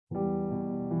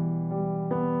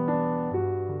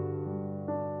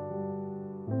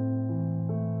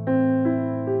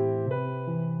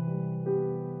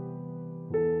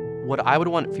What I would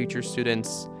want future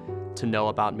students to know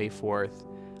about May 4th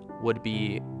would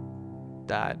be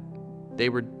that they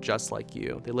were just like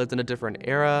you. They lived in a different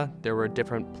era, there were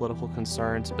different political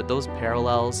concerns, but those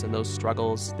parallels and those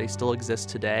struggles, they still exist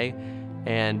today,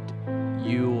 and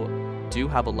you do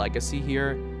have a legacy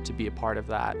here to be a part of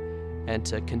that and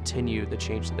to continue the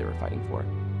change that they were fighting for.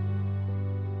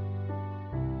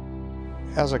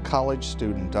 As a college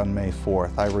student on May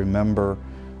 4th, I remember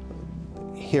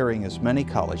hearing, as many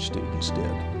college students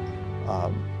did,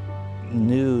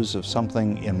 news of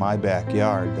something in my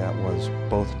backyard that was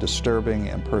both disturbing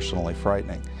and personally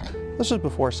frightening. This was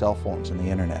before cell phones and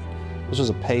the internet. This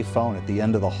was a pay phone at the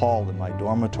end of the hall in my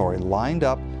dormitory, lined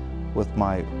up with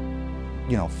my,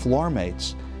 floor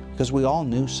mates, because we all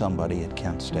knew somebody at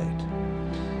Kent State.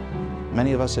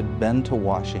 Many of us had been to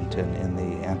Washington in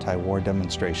the anti-war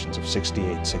demonstrations of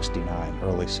 '68, '69,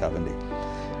 early '70.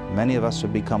 Many of us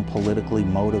had become politically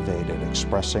motivated,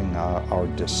 expressing our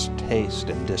distaste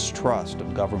and distrust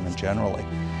of government generally,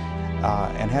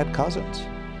 and had cousins,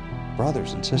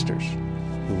 brothers and sisters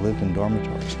who lived in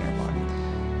dormitories nearby.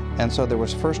 And so there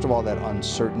was, first of all, that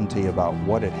uncertainty about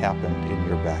what had happened in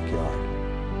your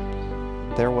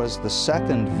backyard. There was the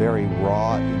second very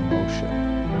raw emotion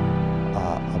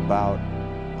about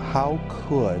how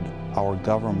could our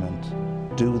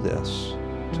government do this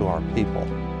to our people.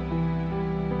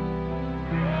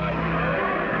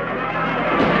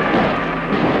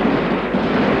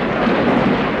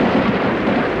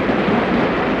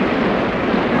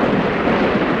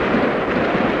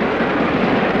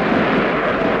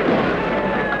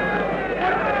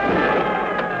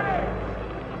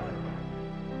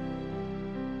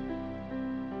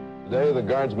 Today, the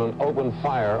Guardsmen opened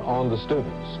fire on the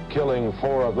students, killing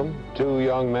 4 of them, 2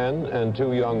 young men and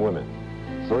 2 young women.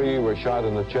 3 were shot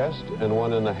in the chest and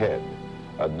 1 in the head.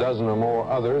 A dozen or more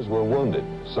others were wounded,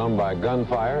 some by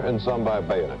gunfire and some by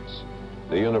bayonets.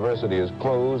 The university is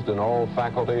closed and all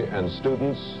faculty and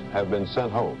students have been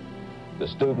sent home. The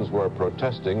students were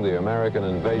protesting the American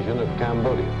invasion of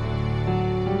Cambodia.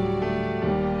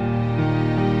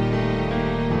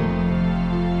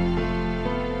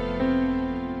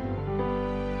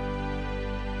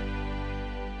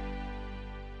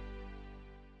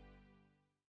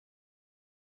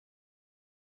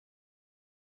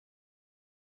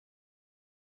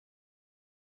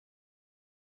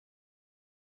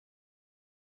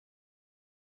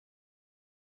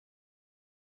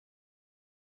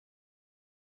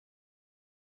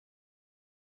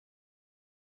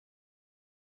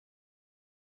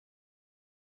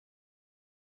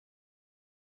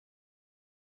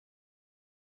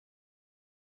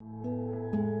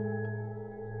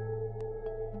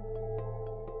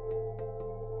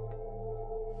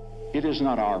 It is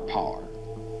not our power,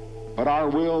 but our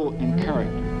will and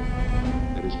character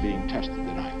that is being tested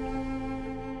tonight.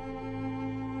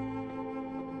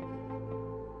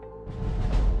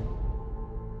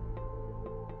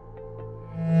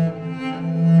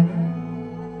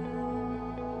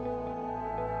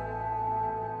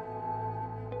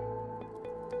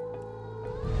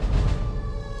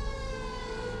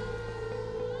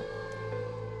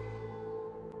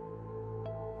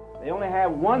 They only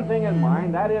have one thing in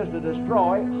mind, that is to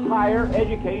destroy higher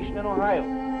education in Ohio.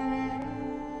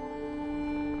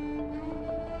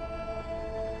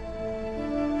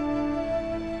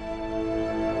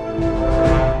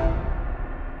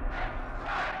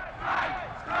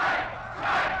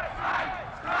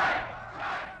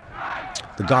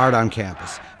 The guard on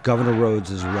campus, Governor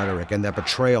Rhodes' rhetoric, and that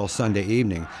betrayal Sunday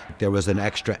evening, there was an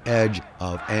extra edge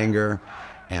of anger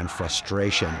and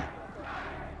frustration.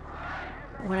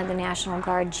 One of the National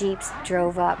Guard jeeps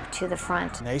drove up to the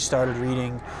front. They started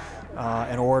reading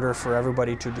an order for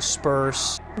everybody to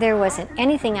disperse. There wasn't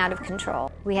anything out of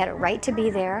control. We had a right to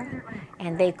be there,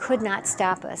 and they could not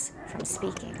stop us from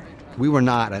speaking. We were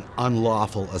not an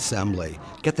unlawful assembly.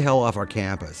 Get the hell off our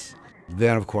campus.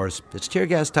 Then, of course, it's tear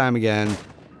gas time again.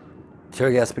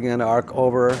 Tear gas began to arc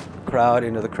over the crowd,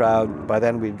 into the crowd. By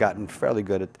then, we'd gotten fairly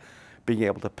good at being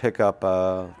able to pick up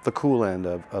the cool end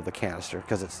of the canister,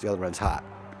 because the other end's hot,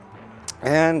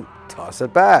 and toss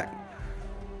it back,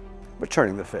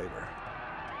 returning the favor.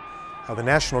 The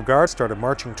National Guard started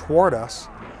marching toward us.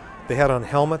 They had on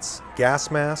helmets,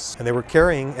 gas masks, and they were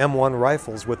carrying M1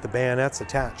 rifles with the bayonets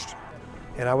attached.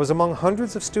 And I was among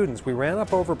hundreds of students. We ran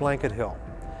up over Blanket Hill.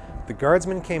 The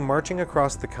Guardsmen came marching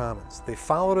across the commons. They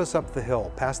followed us up the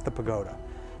hill, past the pagoda.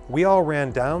 We all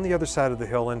ran down the other side of the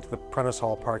hill into the Prentice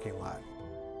Hall parking lot.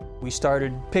 We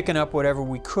started picking up whatever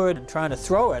we could and trying to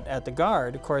throw it at the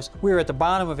guard. Of course, we were at the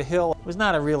bottom of a hill. It was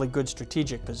not a really good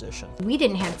strategic position. We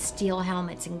didn't have steel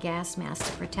helmets and gas masks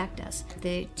to protect us.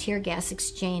 The tear gas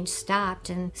exchange stopped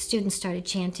and students started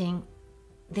chanting,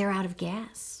 "They're out of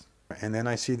gas." And then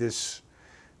I see this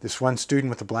one student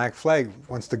with the black flag,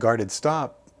 once the guard had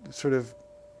stopped, sort of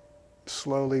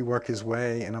slowly work his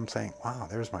way, and I'm saying, wow,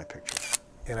 there's my picture.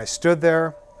 And I stood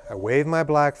there, I waved my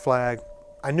black flag.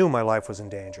 I knew my life was in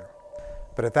danger.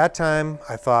 But at that time,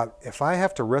 I thought, if I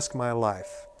have to risk my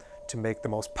life to make the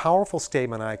most powerful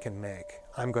statement I can make,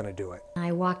 I'm going to do it.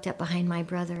 I walked up behind my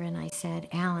brother and I said,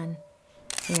 "Alan,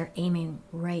 they're aiming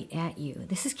right at you.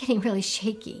 This is getting really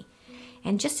shaky."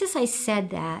 And just as I said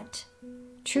that,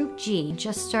 Troop G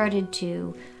just started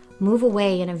to move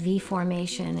away in a V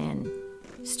formation and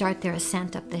start their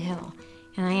ascent up the hill.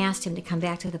 And I asked him to come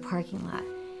back to the parking lot.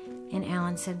 And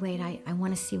Alan said, "Wait, I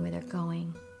want to see where they're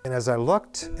going." And as I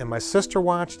looked and my sister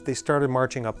watched, they started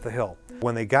marching up the hill.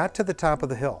 When they got to the top of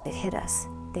the hill, It hit us.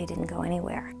 They didn't go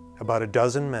anywhere. about a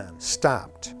dozen men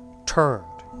stopped, turned,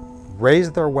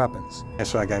 raised their weapons. I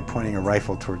saw a guy pointing a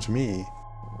rifle towards me.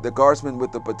 The guardsman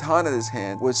with the baton in his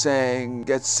hand was saying,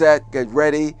 "Get set, get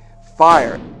ready,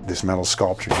 fire." This metal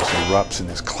sculpture just erupts in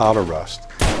this cloud of rust.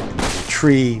 And there's a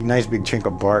tree, nice big chink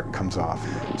of bark comes off.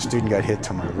 The student got hit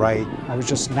to my right. I was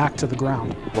just knocked to the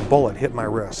ground. The bullet hit my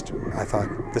wrist. I thought,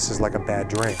 this is like a bad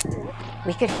dream.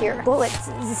 We could hear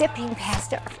bullets zipping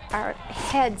past our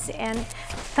heads and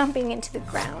thumping into the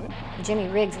ground. Jimmy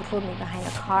Riggs pulled me behind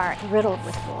a car riddled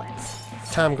with bullets.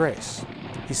 Tom Grace,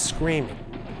 he's screaming.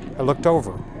 I looked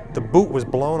over. The boot was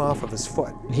blown off of his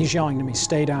foot. He's yelling to me,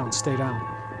 "Stay down, stay down."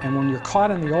 And when you're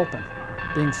caught in the open,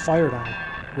 being fired on,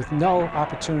 with no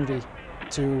opportunity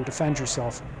to defend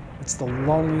yourself, it's the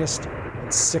loneliest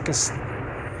and sickest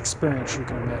experience you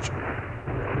can imagine.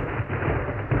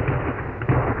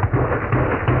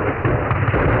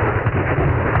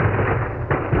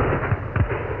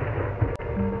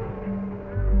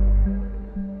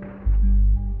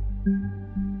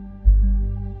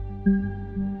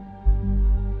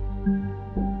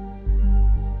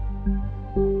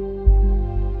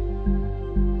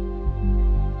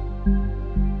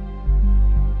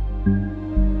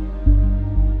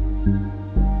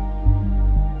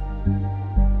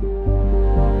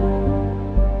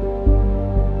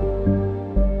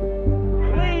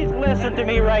 Listen to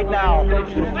me right now. Wait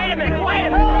a minute, hold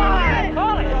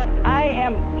on! I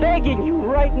am begging you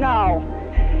right now.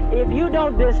 If you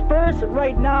don't disperse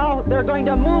right now, they're going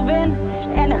to move in,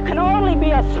 and there can only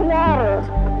be a slaughter.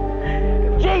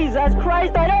 Jesus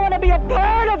Christ, I don't want to be a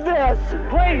part of this!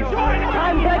 Please,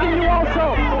 I'm begging you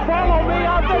also, follow me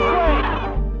out this way!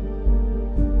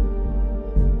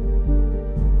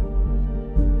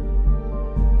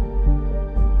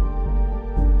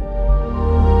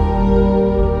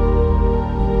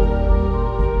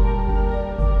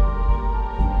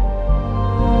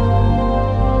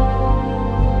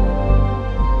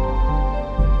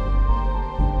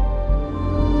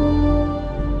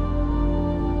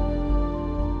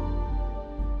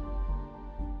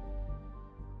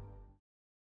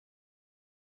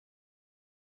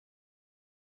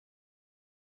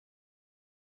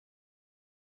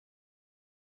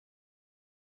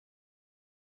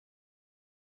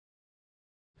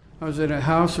 I was at a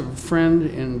house of a friend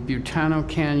in Butano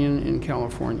Canyon in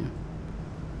California.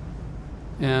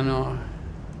 And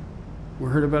we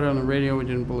heard about it on the radio, we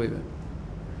didn't believe it.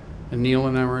 And Neil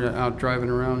and I were out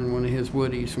driving around in one of his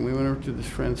woodies, and we went over to this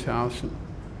friend's house, and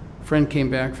a friend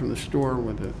came back from the store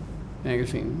with a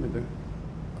magazine with a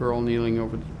girl kneeling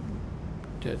over the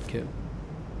dead kid.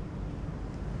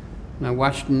 And I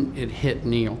watched it hit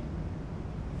Neil.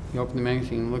 He opened the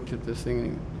magazine and looked at this thing,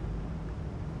 and he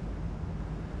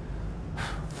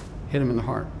hit him in the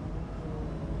heart.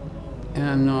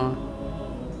 And I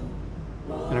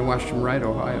watched him ride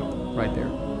Ohio, right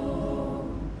there.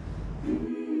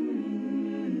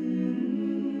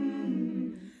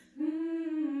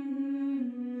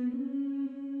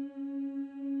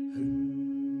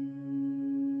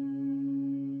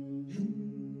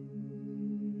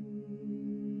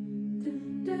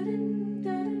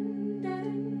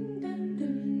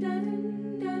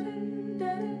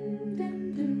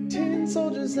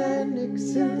 Soldiers and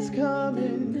Nixon's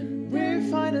coming, we're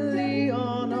finally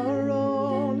on our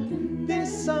own.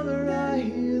 This summer I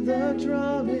hear the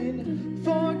drumming,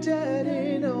 for dead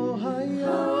in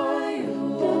Ohio,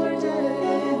 for dead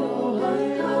in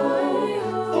Ohio,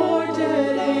 for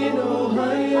dead in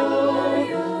Ohio,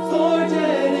 for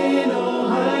dead in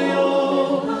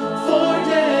Ohio, for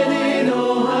dead in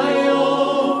Ohio.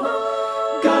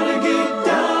 Gotta get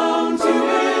down to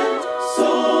it,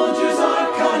 soldiers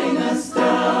are cutting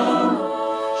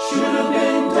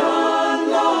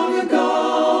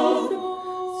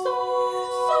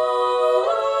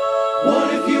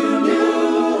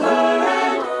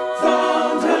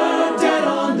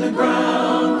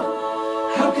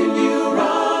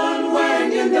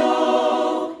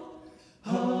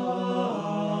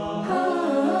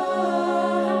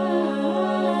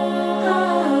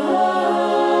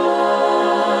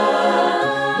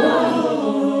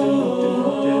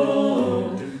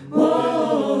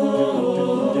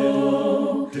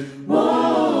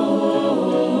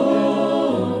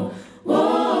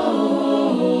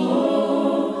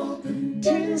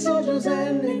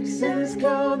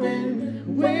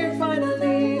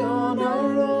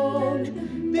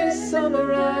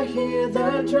I hear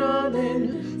the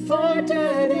drumming for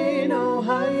dead in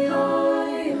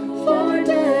Ohio, for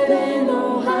dead in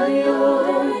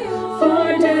Ohio,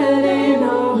 for dead in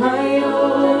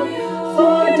Ohio,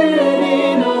 for dead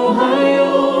in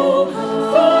Ohio,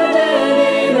 for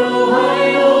dead in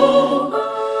Ohio.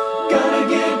 Gotta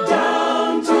get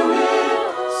down to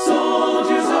it,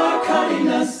 soldiers are cutting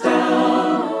us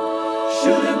down.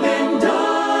 Should have been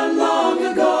done long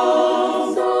ago.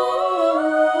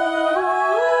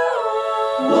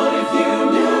 What if you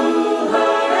knew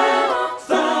her and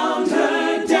found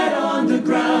her dead on the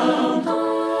ground?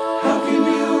 How can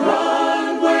you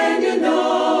run when you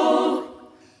know?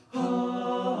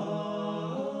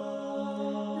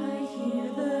 I hear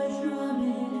the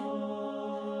drumming.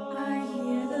 I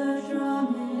hear the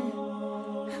drumming.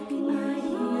 How can I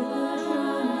hear the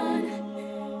drumming?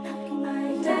 How can I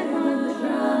dead on the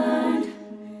ground?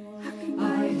 How can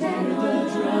I hear the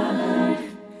drumming?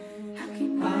 How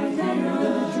can I hear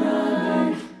the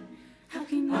drumming? How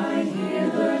can I hear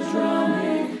the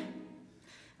drumming?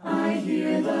 I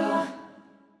hear the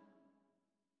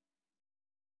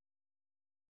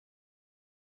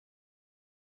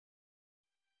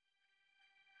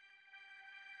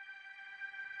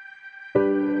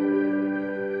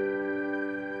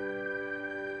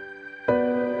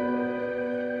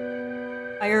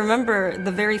I remember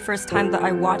the very first time that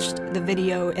I watched the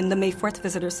video in the May 4th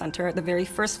Visitor Center at the very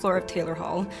first floor of Taylor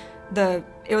Hall.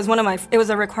 It was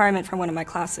a requirement from one of my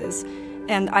classes,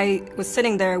 and I was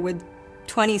sitting there with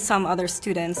 20-some other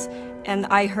students, and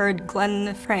I heard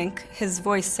Glenn Frank, his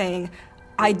voice saying,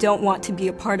 "I don't want to be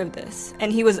a part of this."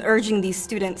 And he was urging these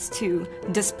students to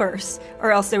disperse,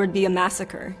 or else there would be a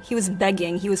massacre. He was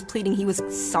begging, he was pleading, he was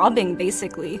sobbing,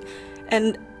 basically.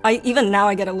 And even now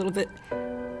I get a little bit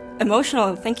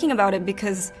emotional thinking about it,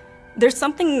 because there's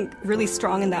something really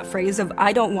strong in that phrase of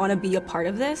 "I don't want to be a part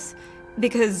of this,"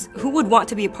 because who would want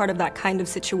to be a part of that kind of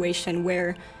situation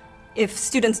where if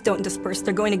students don't disperse,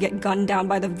 they're going to get gunned down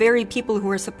by the very people who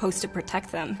are supposed to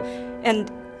protect them.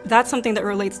 And that's something that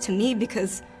relates to me,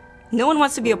 because no one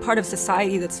wants to be a part of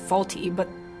society that's faulty, but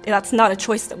that's not a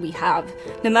choice that we have.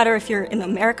 No matter if you're in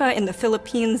America, in the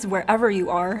Philippines, wherever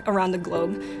you are around the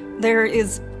globe, there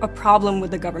is a problem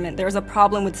with the government, there is a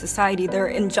problem with society, there are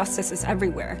injustices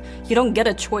everywhere. You don't get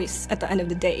a choice at the end of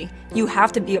the day. You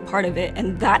have to be a part of it,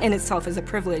 and that in itself is a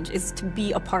privilege, is to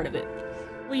be a part of it.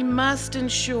 We must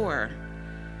ensure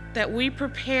that we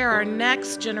prepare our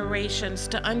next generations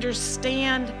to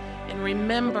understand and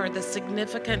remember the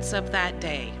significance of that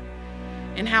day,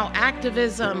 and how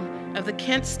activism of the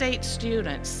Kent State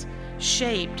students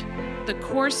shaped the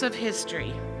course of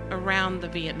history around the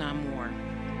Vietnam War.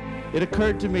 It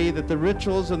occurred to me that the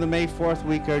rituals of the May 4th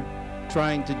week are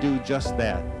trying to do just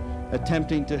that,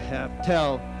 attempting to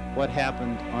tell what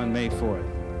happened on May 4th.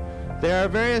 There are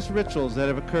various rituals that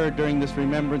have occurred during this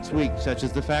Remembrance Week, such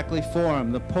as the Faculty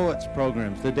Forum, the Poets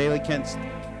Programs, the Daily Kent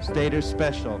Staters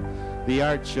Special, the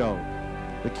Art Show,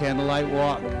 the Candlelight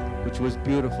Walk, which was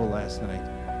beautiful last night,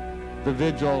 the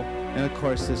Vigil, and of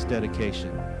course this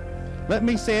dedication. Let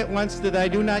me say at once that I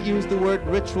do not use the word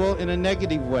ritual in a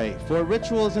negative way, for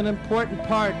ritual is an important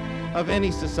part of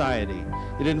any society.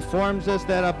 It informs us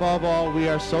that above all we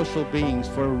are social beings,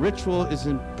 for ritual is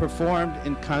performed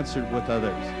in concert with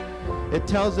others. It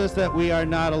tells us that we are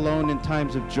not alone in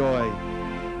times of joy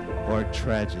or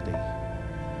tragedy.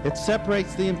 It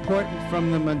separates the important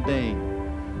from the mundane.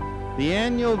 The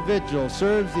annual vigil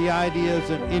serves the ideas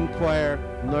of inquire,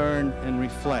 learn, and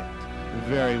reflect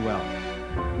very well.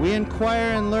 We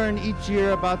inquire and learn each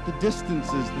year about the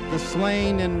distances that the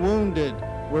slain and wounded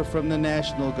were from the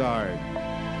National Guard.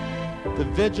 The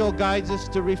vigil guides us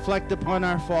to reflect upon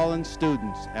our fallen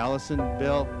students, Allison,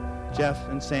 Bill, Jeff,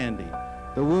 and Sandy,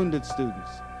 the wounded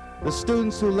students, the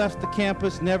students who left the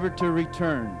campus never to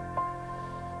return.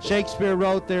 Shakespeare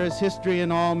wrote, "There is history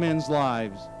in all men's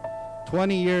lives."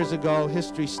 20 years ago,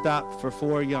 history stopped for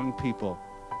 4 young people.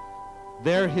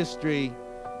 Their history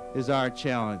is our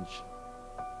challenge.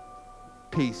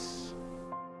 Peace.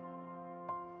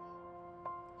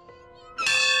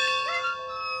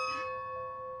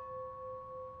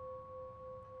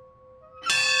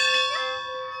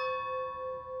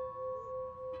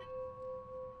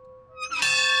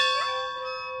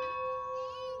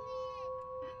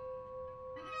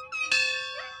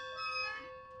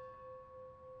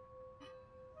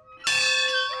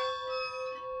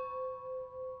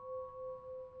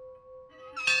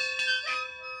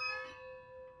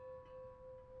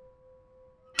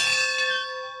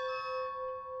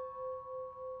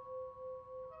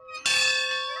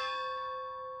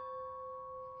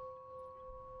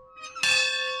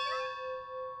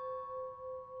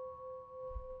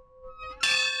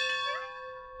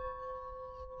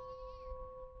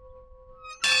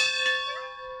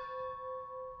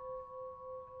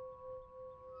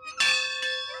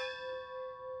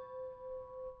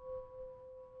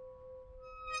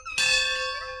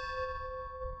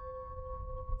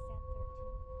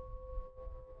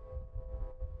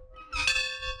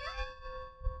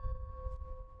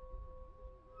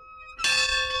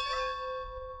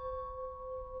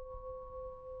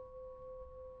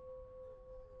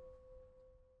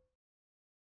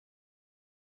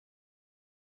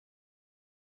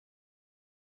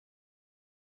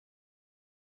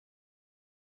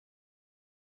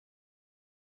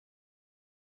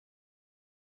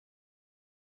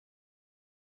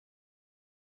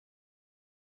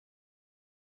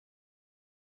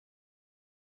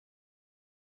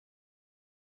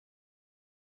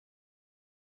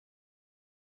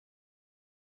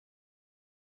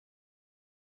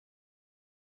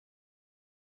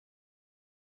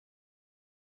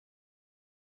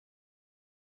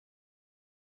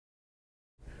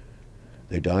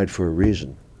 They died for a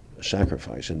reason, a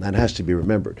sacrifice, and that has to be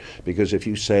remembered. Because if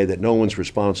you say that no one's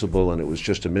responsible and it was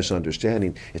just a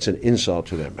misunderstanding, it's an insult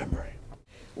to their memory.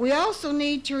 We also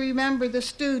need to remember the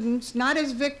students not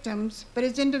as victims, but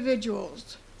as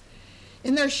individuals.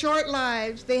 In their short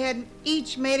lives, they had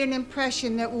each made an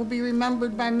impression that will be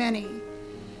remembered by many.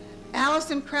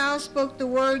 Allison Krause spoke the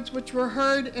words which were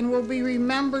heard and will be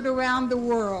remembered around the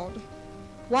world.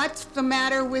 What's the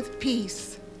matter with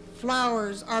peace?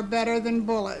 Flowers are better than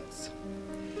bullets.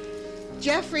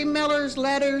 Jeffrey Miller's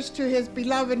letters to his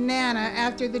beloved Nana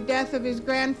after the death of his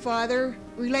grandfather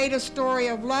relate a story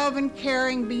of love and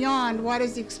caring beyond what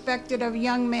is expected of a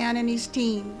young man in his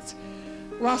teens.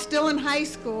 While still in high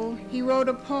school, he wrote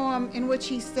a poem in which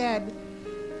he said,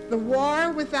 "The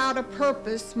war without a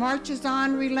purpose marches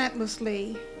on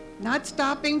relentlessly, not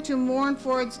stopping to mourn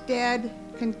for its dead,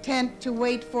 content to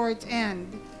wait for its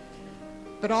end.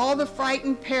 But all the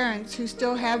frightened parents who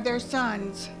still have their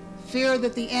sons fear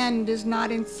that the end is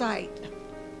not in sight."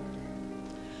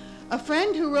 A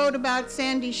friend who wrote about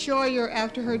Sandra Scheuer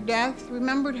after her death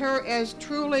remembered her as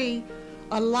truly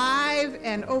alive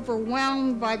and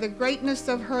overwhelmed by the greatness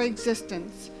of her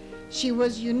existence. She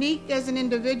was unique as an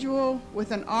individual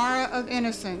with an aura of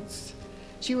innocence.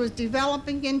 She was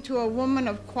developing into a woman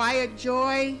of quiet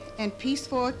joy and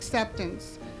peaceful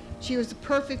acceptance. She was a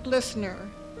perfect listener.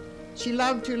 She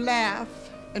loved to laugh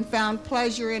and found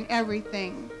pleasure in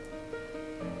everything.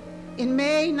 In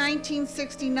May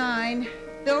 1969,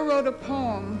 Bill wrote a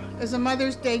poem as a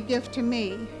Mother's Day gift to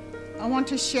me. I want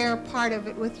to share part of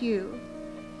it with you.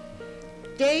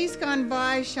 Days gone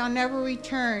by shall never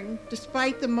return,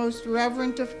 despite the most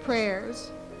reverent of prayers.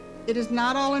 It is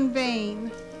not all in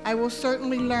vain. I will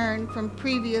certainly learn from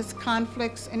previous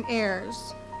conflicts and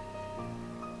errors.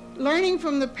 Learning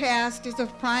from the past is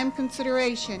of prime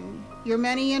consideration. Your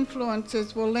many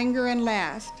influences will linger and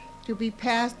last, to be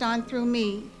passed on through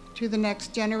me to the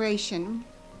next generation.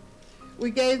 We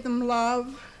gave them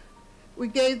love, we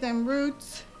gave them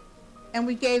roots, and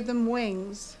we gave them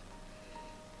wings.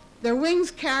 Their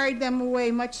wings carried them away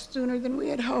much sooner than we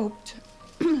had hoped.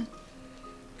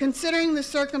 Considering the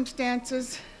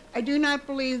circumstances, I do not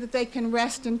believe that they can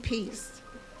rest in peace,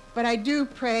 but I do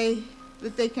pray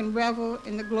that they can revel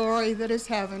in the glory that is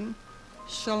heaven.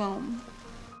 Shalom.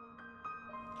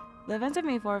 The events of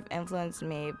May 4th influenced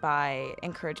me by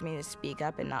encouraging me to speak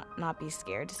up and not be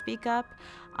scared to speak up.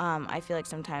 I feel like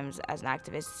sometimes as an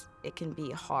activist, it can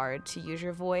be hard to use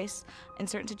your voice in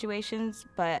certain situations,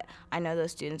 but I know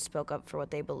those students spoke up for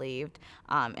what they believed,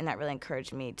 and that really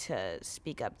encouraged me to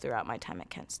speak up throughout my time at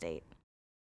Kent State.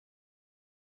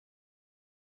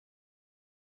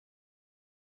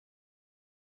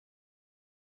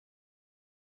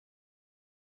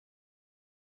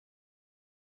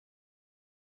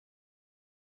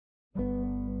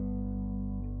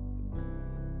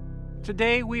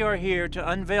 Today we are here to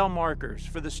unveil markers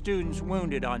for the students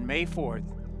wounded on May 4th,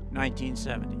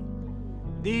 1970.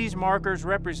 These markers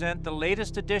represent the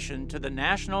latest addition to the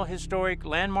National Historic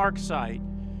Landmark Site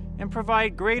and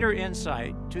provide greater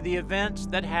insight to the events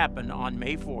that happened on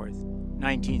May 4th,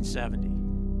 1970.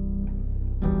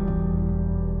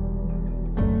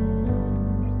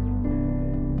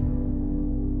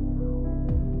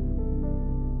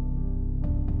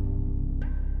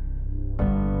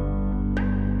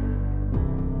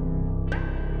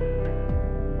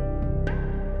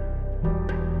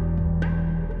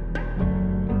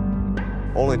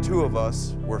 Only two of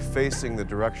us were facing the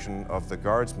direction of the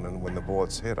guardsmen when the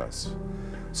bullets hit us.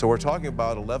 So we're talking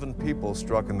about 11 people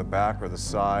struck in the back or the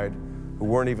side who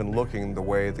weren't even looking the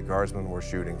way the guardsmen were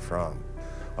shooting from.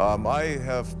 I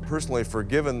have personally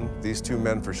forgiven these two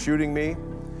men for shooting me,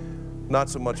 not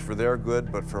so much for their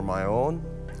good, but for my own.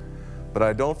 But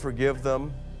I don't forgive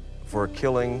them for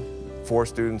killing 4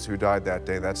 students who died that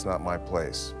day. That's not my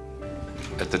place.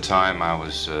 At the time, I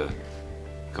was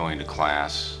going to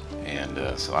class,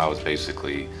 and so I was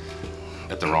basically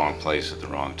at the wrong place at the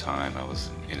wrong time. I was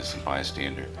an innocent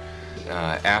bystander.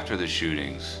 After the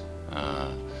shootings,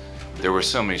 there were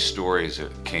so many stories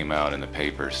that came out in the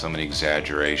paper, so many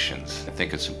exaggerations. I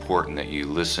think it's important that you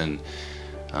listen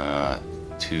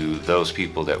to those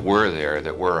people that were there,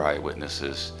 that were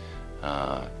eyewitnesses,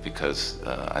 because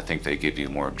I think they give you a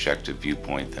more objective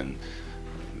viewpoint than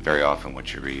very often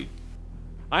what you read.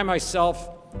 I myself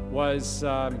was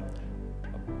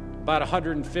about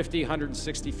 150,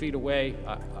 160 feet away.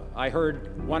 I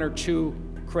heard 1 or 2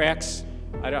 cracks.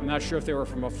 I'm not sure if they were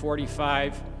from a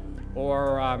 45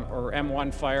 or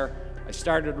M1 fire. I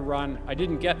started to run. I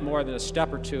didn't get more than a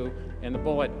step or two, and the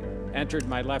bullet entered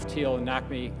my left heel and knocked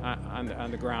me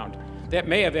on the ground. That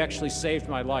may have actually saved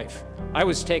my life. I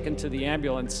was taken to the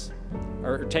ambulance,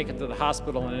 or taken to the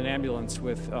hospital in an ambulance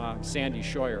with Sandra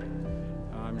Scheuer.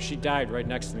 She died right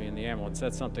next to me in the ambulance.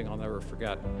 That's something I'll never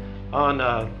forget.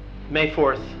 On May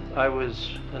 4th, I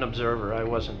was an observer. I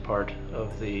wasn't part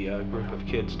of the group of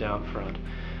kids down front.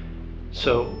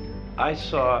 So I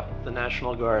saw the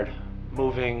National Guard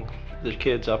moving the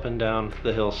kids up and down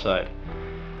the hillside.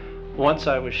 Once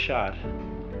I was shot,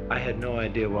 I had no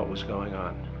idea what was going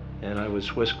on, and I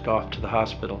was whisked off to the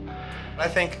hospital. I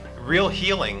think real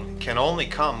healing can only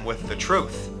come with the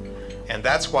truth. And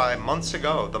that's why months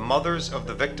ago, the mothers of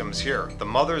the victims here, the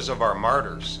mothers of our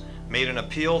martyrs, made an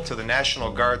appeal to the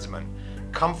National Guardsmen.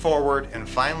 Come forward and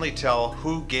finally tell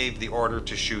who gave the order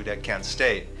to shoot at Kent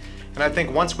State. And I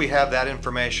think once we have that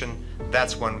information,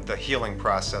 that's when the healing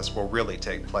process will really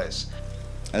take place.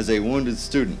 As a wounded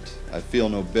student, I feel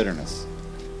no bitterness.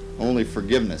 Only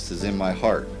forgiveness is in my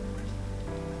heart.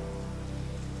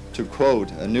 To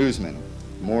quote a newsman,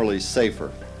 Morley's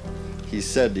safer, he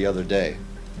said the other day,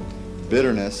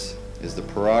 "Bitterness is the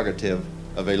prerogative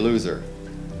of a loser.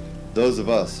 Those of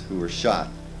us who were shot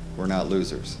were not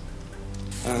losers."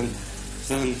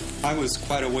 Then I was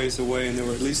quite a ways away, and there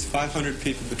were at least 500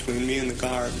 people between me and the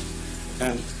guard.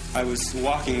 And I was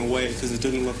walking away because it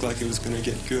didn't look like it was going to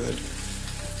get good.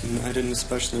 And I didn't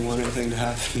especially want anything to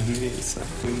happen to me, so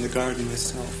the guard and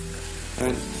myself.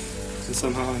 And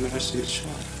somehow I managed to get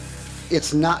shot.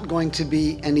 It's not going to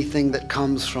be anything that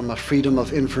comes from a Freedom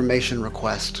of Information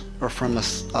request or from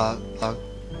a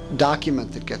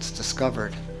document that gets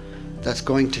discovered that's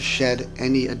going to shed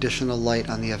any additional light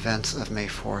on the events of May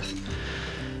 4th.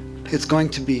 It's going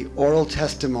to be oral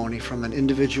testimony from an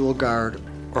individual guard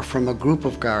or from a group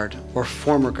of guard or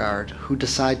former guard who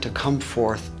decide to come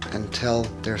forth and tell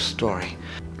their story.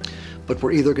 But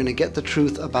we're either going to get the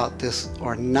truth about this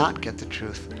or not get the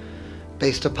truth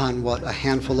based upon what a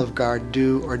handful of guard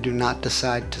do or do not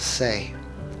decide to say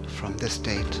from this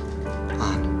date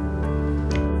on.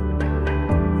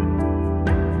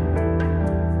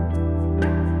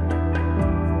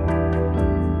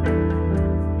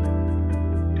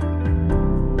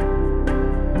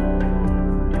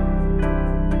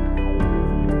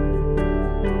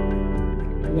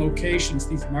 Locations,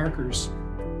 these markers,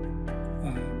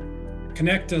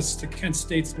 connect us to Kent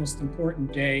State's most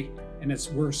important day and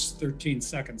its worst 13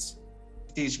 seconds.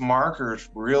 These markers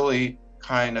really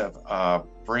kind of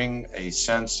bring a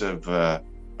sense of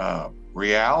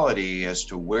reality as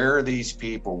to where these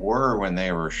people were when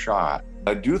they were shot.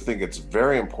 I do think it's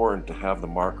very important to have the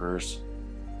markers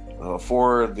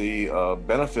for the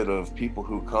benefit of people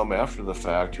who come after the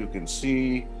fact, who can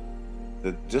see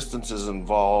the distances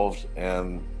involved,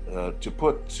 and to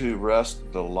put to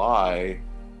rest the lie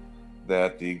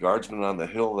that the guardsmen on the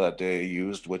hill that day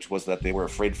used, which was that they were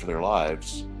afraid for their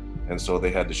lives, and so they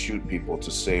had to shoot people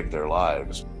to save their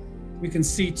lives. We can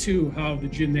see too how the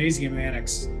gymnasium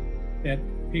annex that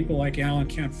people like Alan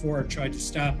Canfora tried to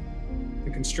stop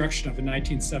the construction of in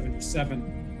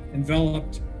 1977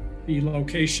 enveloped the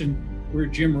location where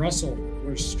Jim Russell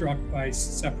was struck by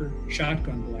separate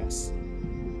shotgun blasts.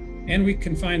 And we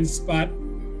can find the spot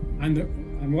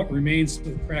on what remains of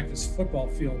the practice football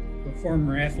field where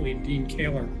former athlete Dean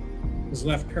Kaler was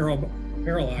left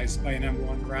paralyzed by an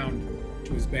M1 round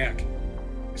to his back.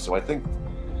 So I think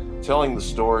telling the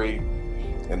story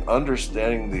and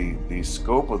understanding the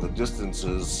scope of the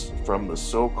distances from the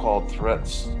so-called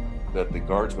threats that the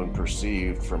guardsmen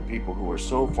perceived from people who were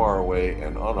so far away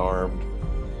and unarmed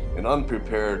and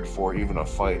unprepared for even a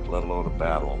fight, let alone a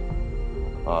battle.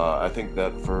 I think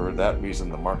that for that reason,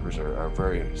 the markers are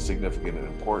very significant and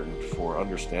important for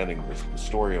understanding the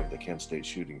story of the Kent State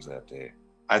shootings that day.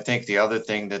 I think the other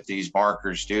thing that these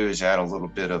markers do is add a little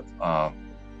bit of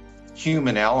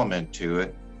human element to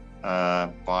it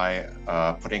by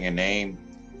putting a name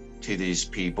to these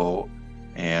people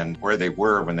and where they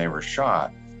were when they were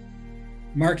shot.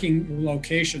 Marking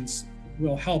locations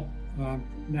will help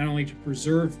not only to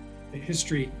preserve the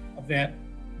history of that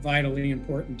vitally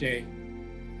important day,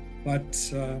 but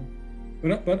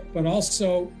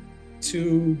also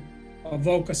to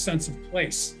evoke a sense of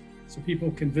place so people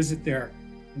can visit there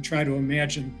and try to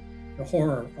imagine the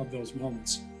horror of those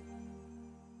moments.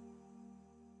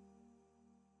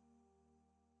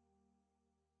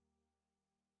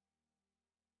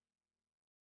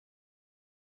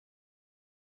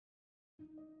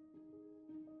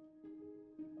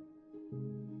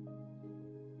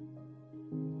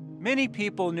 Many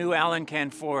people knew Alan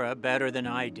Canfora better than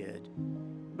I did,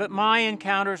 but my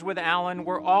encounters with Alan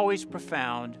were always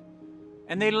profound,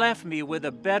 and they left me with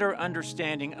a better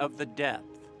understanding of the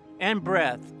depth and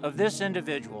breadth of this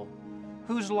individual,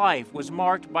 whose life was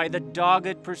marked by the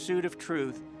dogged pursuit of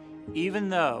truth, even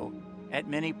though, at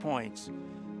many points,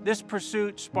 this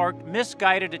pursuit sparked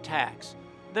misguided attacks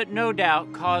that no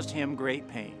doubt caused him great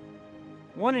pain.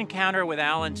 One encounter with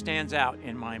Alan stands out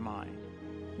in my mind.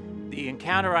 The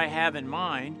encounter I have in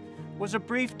mind was a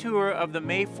brief tour of the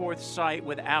May 4th site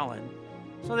with Alan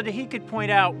so that he could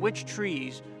point out which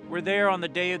trees were there on the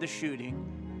day of the shooting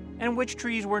and which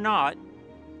trees were not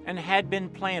and had been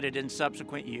planted in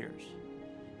subsequent years.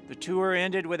 The tour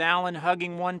ended with Alan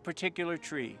hugging one particular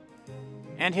tree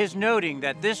and his noting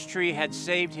that this tree had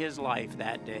saved his life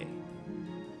that day.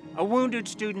 A wounded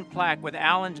student plaque with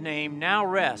Alan's name now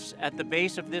rests at the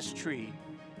base of this tree,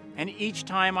 and each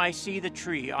time I see the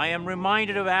tree, I am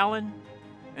reminded of Alan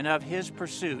and of his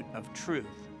pursuit of truth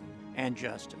and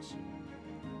justice.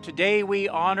 Today we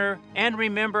honor and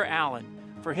remember Alan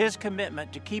for his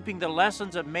commitment to keeping the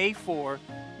lessons of May 4,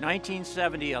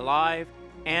 1970 alive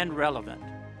and relevant.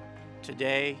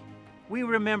 Today, we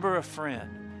remember a friend,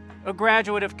 a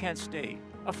graduate of Kent State,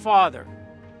 a father,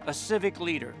 a civic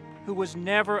leader who was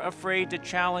never afraid to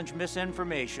challenge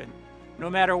misinformation, no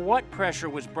matter what pressure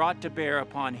was brought to bear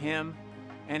upon him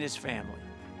and his family.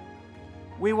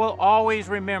 We will always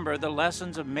remember the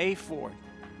lessons of May 4th,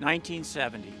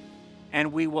 1970,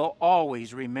 and we will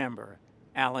always remember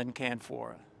Alan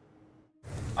Canfora.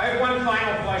 I have one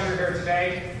final pleasure here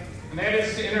today, and that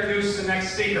is to introduce the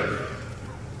next speaker.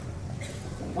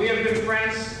 We have been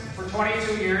friends for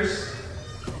 22 years,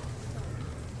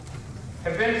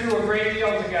 have been through a great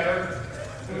deal together.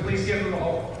 Please give him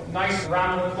a nice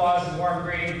round of applause and warm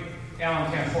greeting,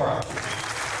 Alan Canfora.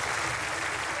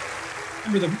 I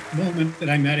remember the moment that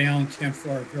I met Alan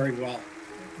Canfora very well,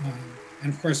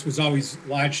 and of course was always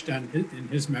lodged in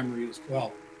his memory as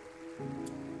well.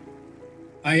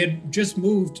 I had just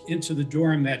moved into the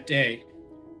dorm that day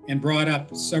and brought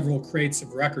up several crates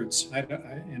of records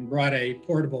and brought a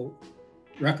portable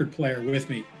record player with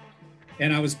me.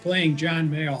 And I was playing John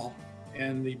Mayall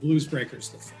and the Blues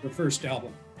Breakers, the first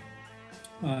album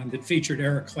that featured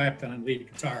Eric Clapton on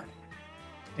lead guitar.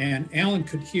 And Alan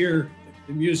could hear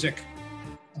the music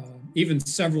even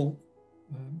several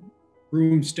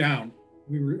rooms down.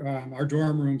 Our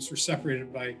dorm rooms were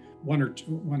separated by one or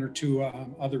two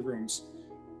other rooms.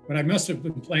 But I must have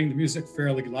been playing the music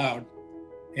fairly loud.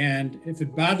 And if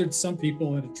it bothered some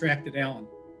people, it attracted Alan.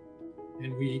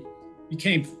 And we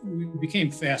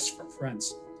became fast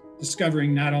friends,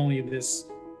 discovering not only this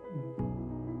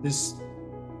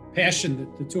passion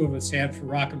that the two of us had for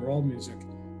rock and roll music,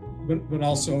 but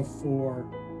also for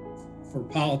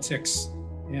politics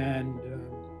and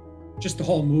just the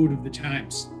whole mood of the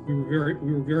times. We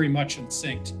were very much in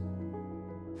sync.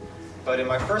 But in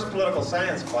my first political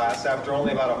science class, after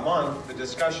only about a month, the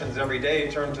discussions every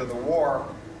day turned to the war,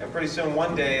 and pretty soon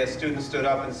one day a student stood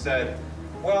up and said,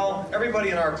 well, everybody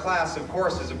in our class, of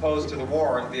course, is opposed to the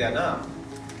war in Vietnam.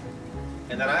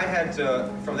 And then I had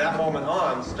to, from that moment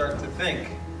on, start to think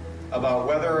about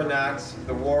whether or not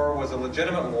the war was a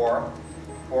legitimate war,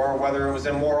 or whether it was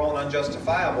immoral and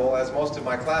unjustifiable, as most of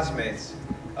my classmates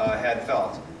had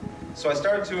felt. So I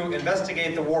started to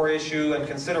investigate the war issue and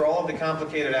consider all of the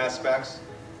complicated aspects,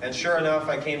 and sure enough,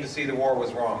 I came to see the war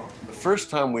was wrong. The first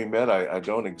time we met, I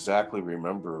don't exactly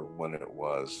remember when it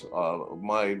was.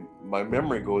 My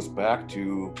memory goes back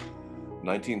to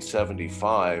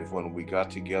 1975 when we got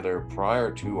together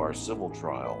prior to our civil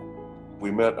trial. We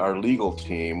met our legal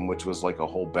team, which was like a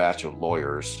whole batch of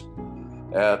lawyers,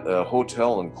 at a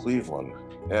hotel in Cleveland.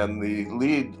 And the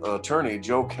lead attorney,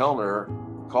 Joe Kellner,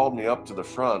 called me up to the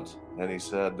front and he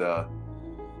said,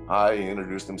 hi, he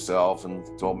introduced himself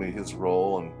and told me his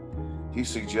role, and he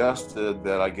suggested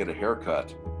that I get a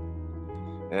haircut.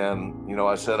 And, you know,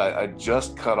 I said, I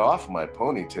just cut off my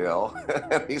ponytail.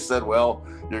 And he said, well,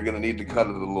 you're gonna need to cut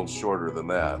it a little shorter than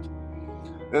that.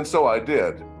 And so I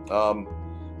did.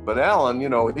 But Alan, you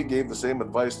know, he gave the same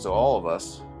advice to all of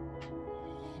us.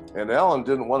 And Alan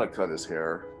didn't want to cut his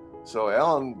hair. So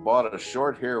Alan bought a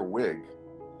short hair wig.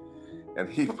 And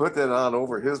he put that on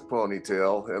over his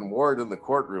ponytail and wore it in the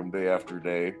courtroom day after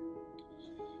day.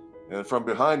 And from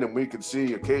behind him, we could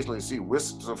occasionally see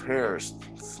wisps of hair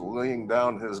slaying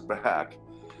down his back.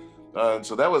 And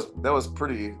so that was a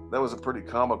pretty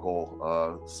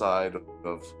comical side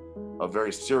of a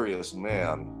very serious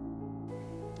man.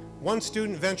 One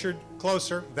student ventured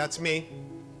closer, that's me,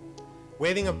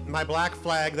 waving my black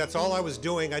flag. That's all I was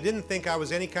doing. I didn't think I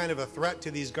was any kind of a threat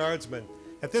to these guardsmen.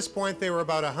 At this point, they were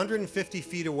about 150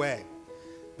 feet away.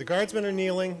 The guardsmen are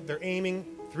kneeling, they're aiming.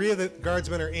 3 of the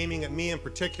guardsmen are aiming at me in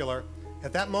particular.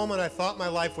 At that moment, I thought my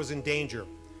life was in danger.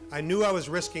 I knew I was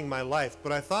risking my life,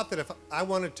 but I thought that if I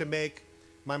wanted to make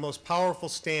my most powerful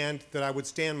stand, that I would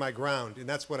stand my ground, and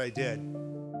that's what I did.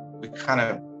 We kind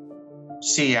of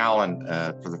see Alan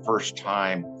for the first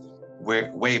time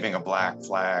waving a black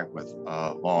flag with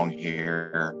long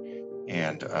hair,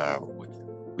 and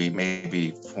we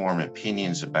maybe form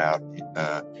opinions about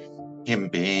him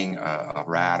being a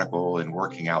radical and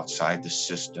working outside the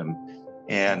system.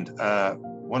 And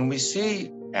when we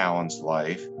see Alan's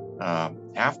life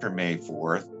after May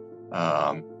 4th,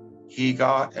 he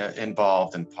got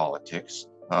involved in politics.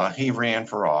 He ran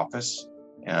for office,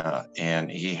 and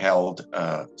he held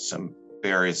some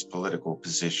various political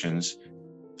positions.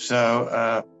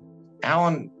 So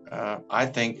Alan, I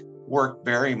think, worked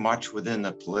very much within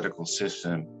the political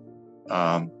system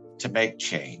to make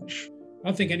change. I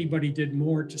don't think anybody did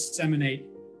more to disseminate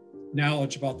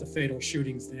knowledge about the fatal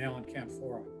shootings than Alan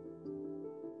Canfora.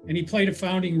 And he played a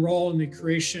founding role in the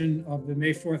creation of the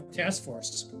May 4th Task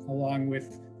Force, along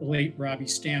with the late Robbie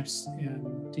Stamps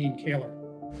and Dean Kaler.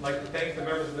 I'd like to thank the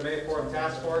members of the May 4th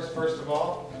Task Force, first of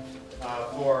all,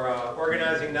 for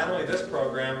organizing not only this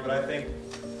program, but I think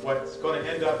what's going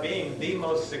to end up being the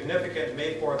most significant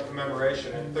May 4th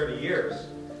commemoration in 30 years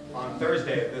on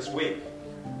Thursday of this week.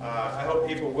 I hope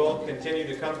people will continue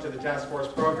to come to the task force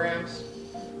programs.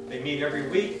 They meet every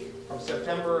week from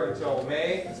September until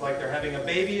May. It's like they're having a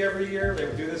baby every year. They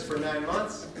do this for 9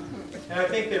 months. And I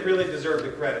think they really deserve the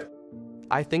credit.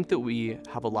 I think that we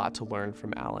have a lot to learn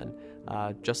from Alan,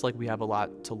 just like we have a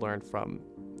lot to learn from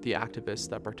the activists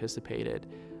that participated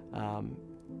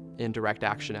in direct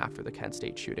action after the Kent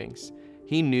State shootings.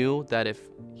 He knew that if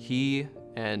he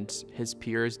and his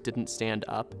peers didn't stand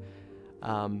up,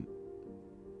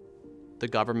 the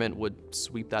government would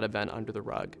sweep that event under the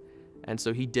rug. And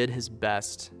so he did his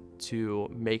best to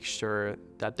make sure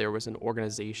that there was an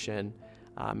organization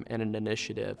and an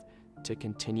initiative to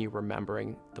continue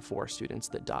remembering the 4 students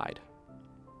that died.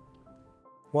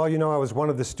 Well, you know, I was one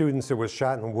of the students that was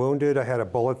shot and wounded. I had a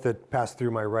bullet that passed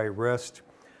through my right wrist.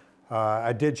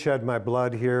 I did shed my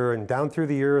blood here, and down through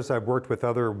the years I've worked with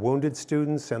other wounded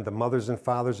students and the mothers and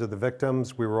fathers of the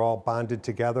victims. We were all bonded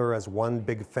together as one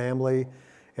big family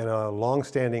in a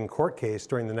long-standing court case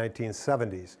during the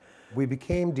 1970s. We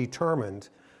became determined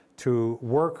to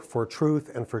work for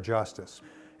truth and for justice.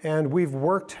 And we've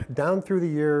worked down through the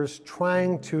years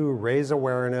trying to raise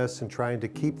awareness and trying to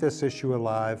keep this issue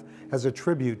alive as a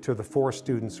tribute to the 4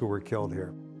 students who were killed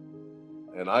here.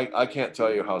 And I can't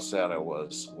tell you how sad I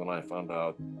was when I found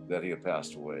out that he had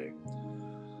passed away.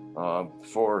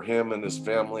 For him and his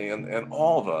family and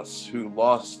all of us who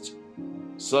lost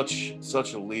such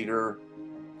a leader,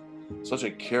 such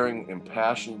a caring,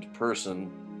 impassioned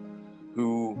person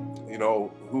who, you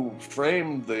know, who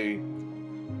framed the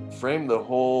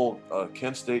whole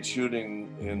Kent State shooting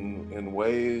in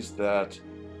ways that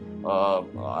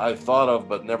I thought of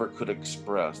but never could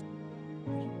express.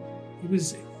 It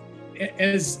was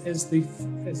as the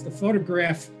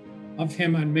photograph of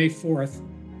him on May 4th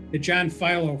that John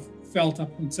Philo felt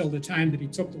up until the time that he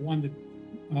took the one that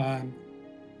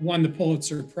won the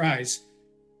Pulitzer Prize.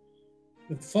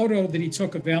 The photo that he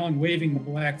took of Alan waving the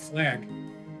black flag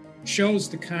shows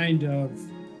the kind of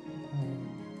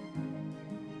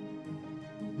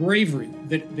bravery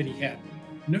that he had.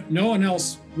 No one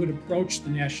else would approach the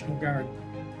National Guard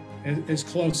as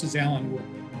close as Alan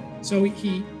would. So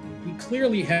he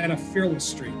clearly had a fearless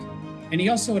streak, and he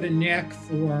also had a knack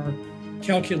for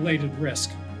calculated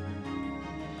risk.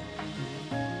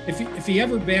 If he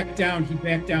ever backed down, he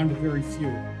backed down to very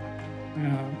few.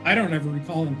 I don't ever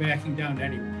recall him backing down to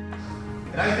anyone.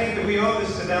 And I think that we owe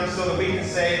this to them so that we can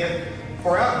say that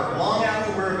forever, long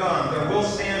after we're gone, there will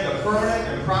stand a permanent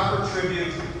and proper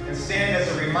tribute and stand as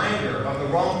a reminder of the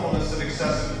wrongfulness of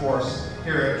excessive force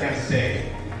here at Kent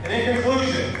State. And in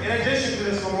conclusion, in addition to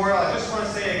this memorial, I just want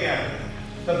to say again,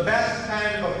 the best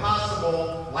kind of a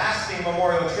possible lasting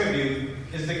memorial tribute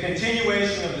is the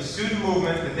continuation of the student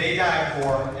movement that they died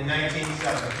for in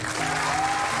 1970.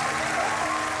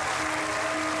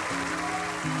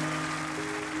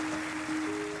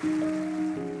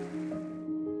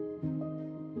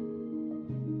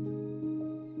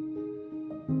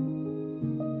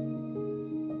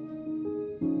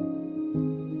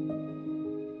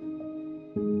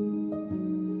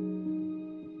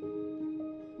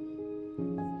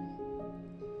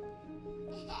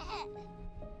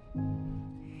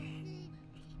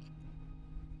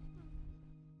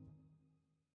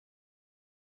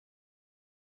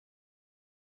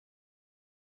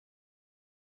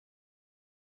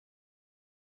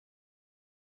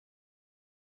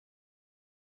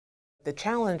 The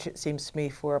challenge, it seems to me,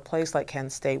 for a place like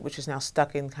Kent State, which is now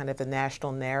stuck in kind of the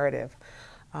national narrative,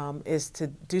 is to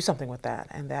do something with that,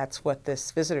 and that's what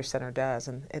this visitor center does.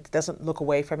 And it doesn't look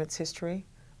away from its history.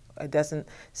 It doesn't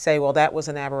say, well, that was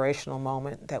an aberrational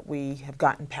moment that we have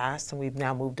gotten past and we've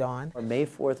now moved on. May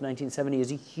 4th, 1970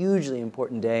 is a hugely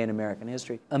important day in American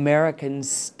history.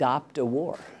 Americans stopped a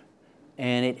war,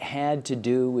 and it had to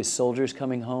do with soldiers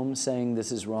coming home saying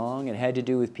this is wrong. It had to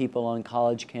do with people on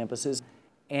college campuses.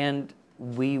 And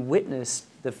we witnessed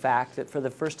the fact that for the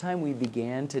first time we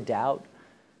began to doubt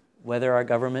whether our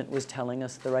government was telling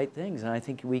us the right things. And I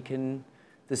think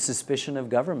the suspicion of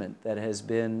government that has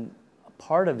been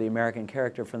part of the American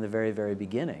character from the very, very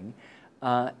beginning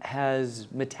has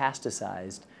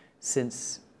metastasized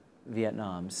since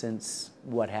Vietnam, since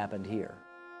what happened here.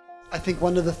 I think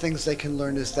one of the things they can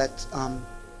learn is that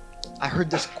I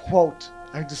heard this quote,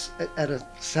 I heard this at a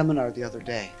seminar the other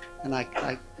day, and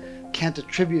I can't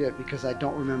attribute it because I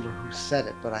don't remember who said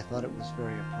it, but I thought it was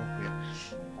very appropriate.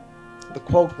 The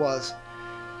quote was,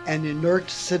 "An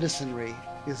inert citizenry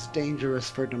is dangerous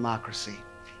for democracy."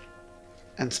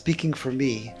 And speaking for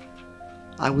me,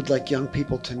 I would like young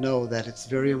people to know that it's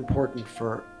very important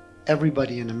for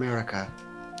everybody in America,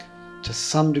 to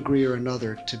some degree or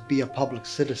another, to be a public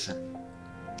citizen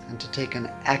and to take an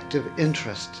active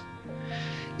interest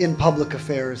in public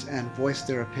affairs and voice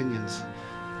their opinions.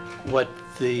 What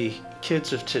the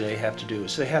kids of today have to do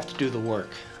is they have to do the work.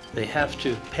 They have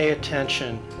to pay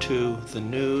attention to the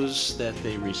news that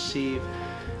they receive,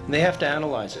 and they have to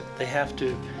analyze it. They have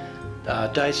to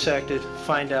dissect it,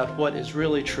 find out what is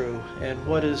really true and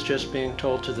what is just being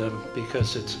told to them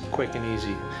because it's quick and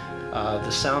easy. The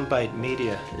soundbite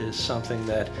media is something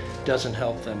that doesn't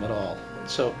help them at all.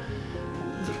 So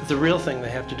the real thing they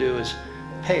have to do is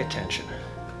pay attention.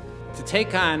 To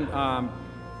take on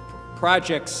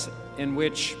projects in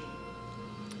which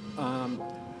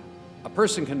a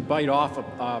person can bite off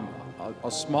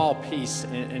a small piece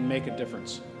and make a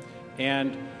difference.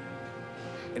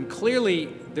 And clearly,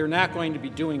 they're not going to be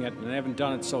doing it, and they haven't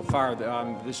done it so far,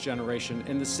 this generation,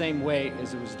 in the same way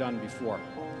as it was done before.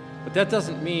 But that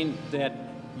doesn't mean that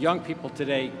young people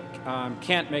today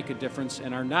can't make a difference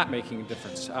and are not making a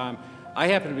difference. I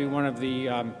happen to be one of the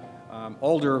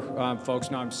older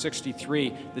folks, now I'm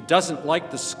 63, that doesn't like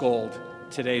to scold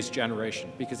today's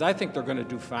generation, because I think they're going to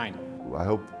do fine. I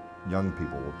hope young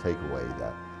people will take away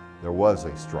that there was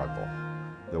a struggle,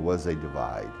 there was a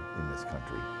divide in this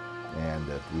country, and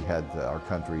that we had our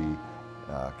country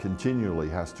continually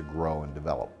has to grow and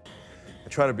develop. I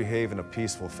try to behave in a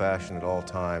peaceful fashion at all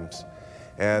times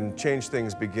and change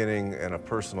things beginning in a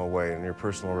personal way in your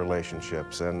personal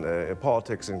relationships, and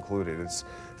politics included. It's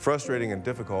frustrating and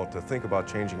difficult to think about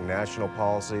changing national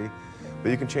policy, but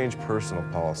you can change personal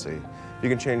policy. You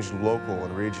can change local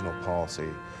and regional policy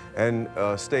and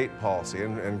state policy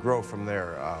and grow from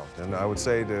there out. And I would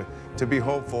say to be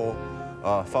hopeful,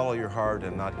 follow your heart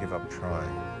and not give up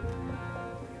trying.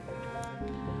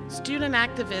 Student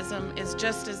activism is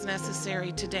just as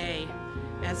necessary today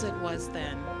as it was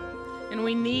then. And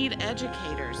we need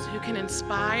educators who can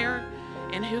inspire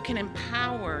and who can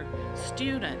empower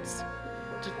students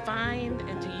to find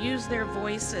and to use their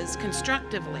voices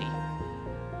constructively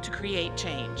to create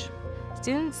change.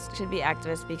 Students should be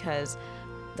activists because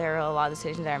there are a lot of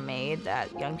decisions that are made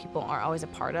that young people aren't always a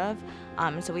part of,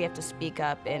 and so we have to speak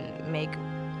up and make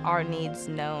our needs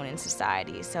known in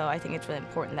society. So I think it's really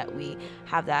important that we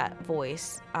have that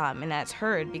voice and that it's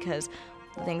heard, because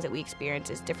the things that we experience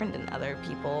is different than other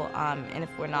people, and if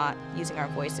we're not using our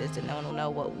voices, then no one will know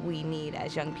what we need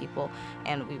as young people,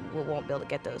 and we won't be able to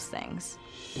get those things.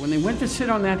 When they went to sit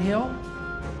on that hill,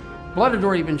 blood had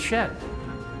already been shed.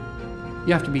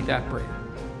 You have to be that brave.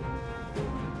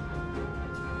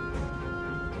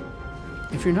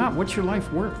 If you're not, what's your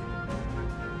life worth?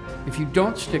 If you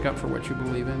don't stick up for what you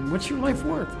believe in, what's your life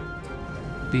worth?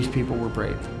 These people were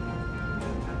brave.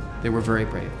 They were very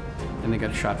brave, and they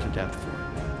got shot to death for it.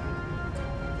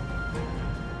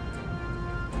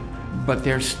 But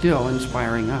they're still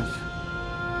inspiring us.